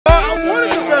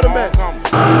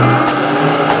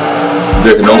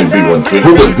There can only be one king.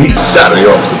 Who will it be? Saturday,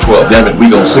 August the 12th. Damn it, we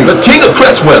gon' see the king of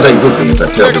Creswell. Stay with me as I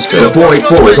tell this tale. The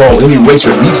 484 is all any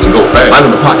racer needs to go fast. Mine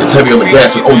in the pockets, heavy on the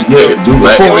gas, and oh yeah, it do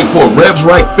last. 484 revs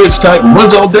right, fits tight,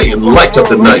 runs all day, and lights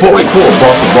up the night. 484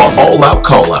 boss to boss, all out,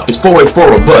 call out. It's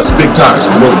 484 a bus, big tires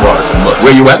and motor bars and must.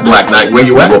 Where you at, Black Knight? Where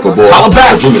you at, Roper Boy? Holla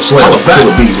back, Junior Slam. Holla back,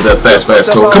 Killer Bees with that fast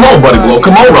toe. Come on, Buddy Blow.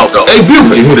 Come on, Rocco. Hey,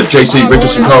 Buford, you hear the J.C.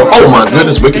 Richardson call? Oh my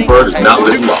goodness, Wicked Bird is not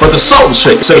living long. But the Salt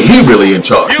Shaker say he really in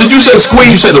charge. Did you say Squeeze?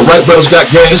 You say the right brothers got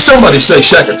game? Did somebody say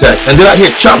Shack Attack? And did I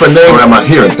hear Chopper name, or am I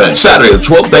hearing things? Saturday, the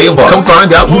 12th day of August. Come find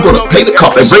out who's gonna pay the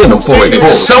cost. They bringing them 484.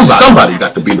 Somebody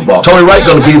got to be the boss. Tony Wright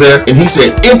gonna be there, and he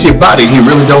said, empty body, he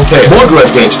really don't care. More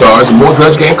Grudge Game stars and more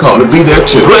Grudge Game callers will be there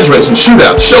too. Grudge racing,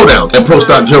 shootouts, showdowns, and Pro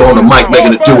Stock Joe on the mic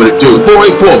making it do what it do.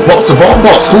 484, boss of all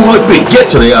bosses. Who will it be?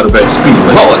 Get to the Outer Banks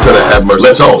Speedway. Call it to the have mercy.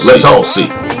 Let's all see. He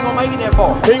ain't gonna make it that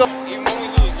far.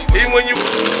 Even when you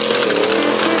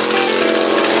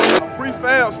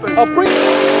pre-fail state. A pre.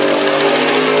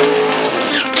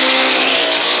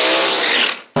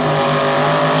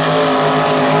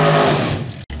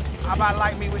 How about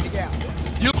like me with the gap?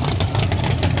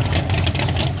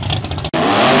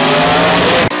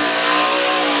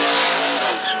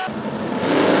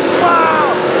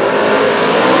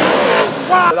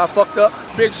 I fucked up.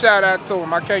 Big shout out to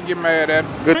him. I can't get mad at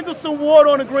him. Sprinkle some water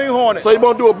on the Green Hornet. So you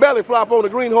gonna do a belly flop on the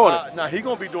Green Hornet? Nah, he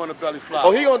gonna be doing a belly flop.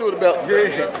 Oh, he gonna do the belly.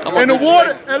 Yeah. And the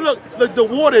water, and look, the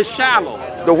water is shallow.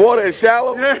 The water is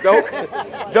shallow?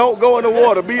 Yeah. Don't go in the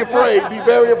water. Be afraid. Be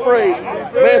very afraid.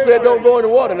 Man said don't go in the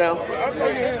water now.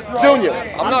 Junior.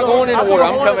 I'm not going in the water.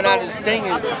 I'm coming out and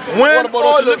stinging. When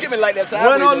Don't you look at me like that.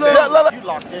 When or look. You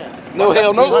locked in. No,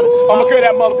 hell no. I'm gonna carry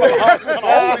that motherfucker.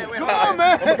 Come on,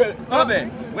 man. Hold on,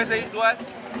 where's the what?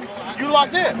 You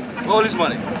locked in. Hold his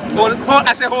money.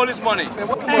 I said hold his money.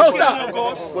 Post out.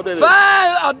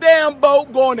 Find a damn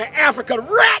boat going to Africa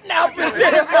right now. I'm gonna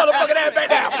send his motherfucking ass back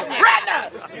to Africa. Right now.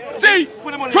 See,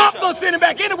 Trump gonna send him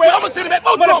back anyway. I'm gonna send him back.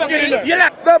 Oh, Trump get in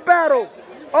there. The battle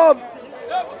of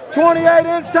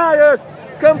 28-inch tires,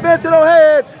 conventional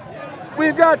heads.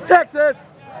 We've got Texas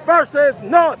versus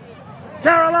North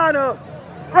Carolina.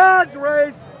 Grudge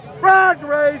race, Grudge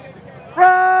race,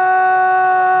 Grudge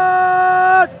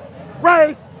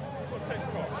race.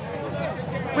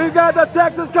 We've got the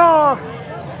Texas car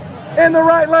in the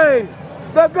right lane.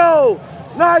 The goal,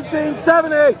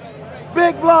 1970,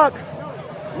 big block,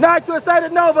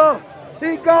 nitrous-aided Nova.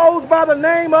 He goes by the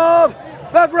name of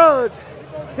the Grudge.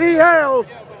 He hails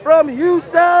from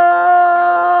Houston,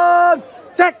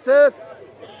 Texas.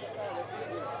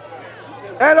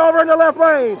 And over in the left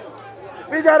lane,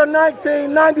 we got a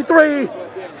 1993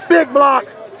 big block,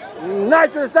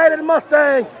 nitrous-aided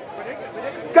Mustang.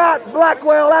 Scott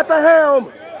Blackwell at the helm.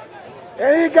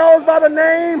 And he goes by the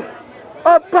name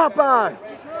of Popeye.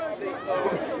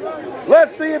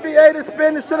 Let's see if he ate his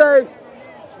spinach today.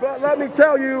 But let me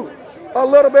tell you a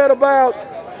little bit about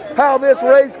how this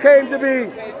race came to be.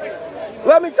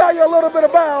 Let me tell you a little bit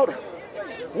about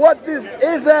what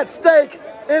is at stake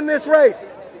in this race.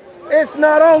 It's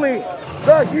not only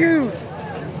the huge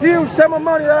sum of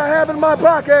money that I have in my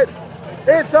pocket,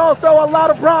 it's also a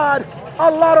lot of pride, a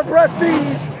lot of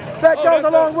prestige that goes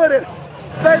along with it.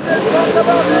 They've been talking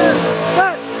about this,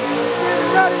 but get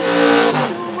ready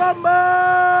to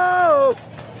rumble.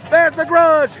 There's the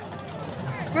Grudge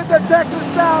with the Texas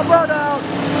style burnout.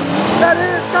 That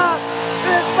is top,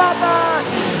 it's Popeye.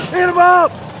 Hit him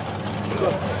up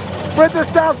with the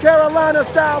South Carolina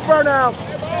style burnout.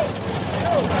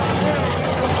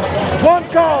 One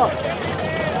car,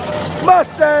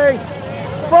 Mustang,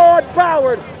 Ford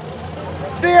powered.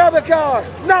 The other car,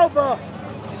 Nova,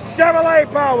 Chevrolet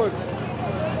powered.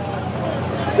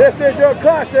 This is your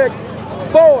classic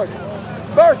Ford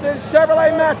versus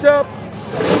Chevrolet matchup.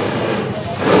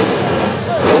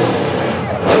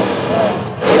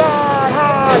 Sky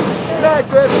high,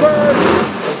 nitrous burn,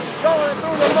 going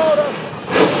through the motor.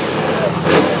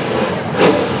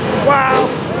 Wow,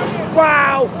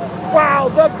 wow, wow,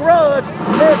 the Grudge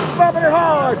is bumping it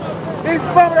hard. He's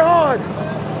bumping it hard.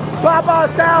 Popeye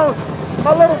sounds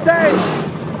a little tame,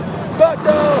 but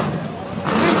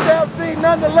we shall see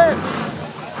nonetheless.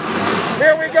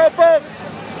 Here we go, folks.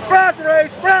 Grudge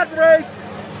race, Grudge race.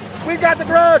 We got the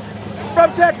Grudge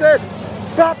from Texas.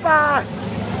 Popeye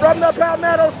from the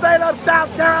Palmetto State of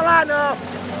South Carolina.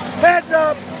 Heads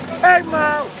up, 8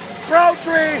 Mile, Pro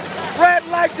Tree, red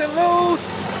lights and loose.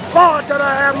 Lord, can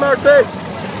I have mercy?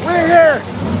 We're here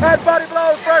at Buddy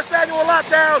Blow's first annual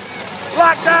lockdown.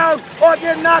 Lockdown or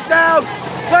get knocked down.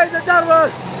 Ladies and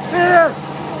gentlemen, here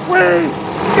we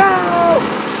go!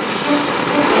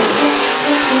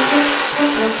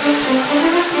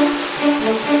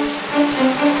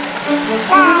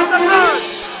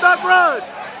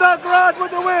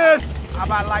 with the win. How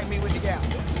about like me with the gap?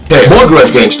 Hey, more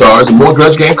Grudge Game stars and more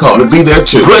Grudge Game cars will be there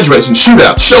too. Grudge racing,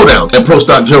 shootouts, showdowns, and Pro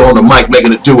Stock Joe on the mic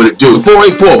making it do what it do.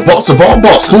 484, boss of all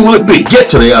bosses. Who will it be? Get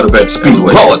to the Outer Banks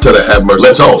Speedway. Call it till they have mercy.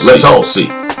 Let's all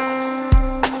see.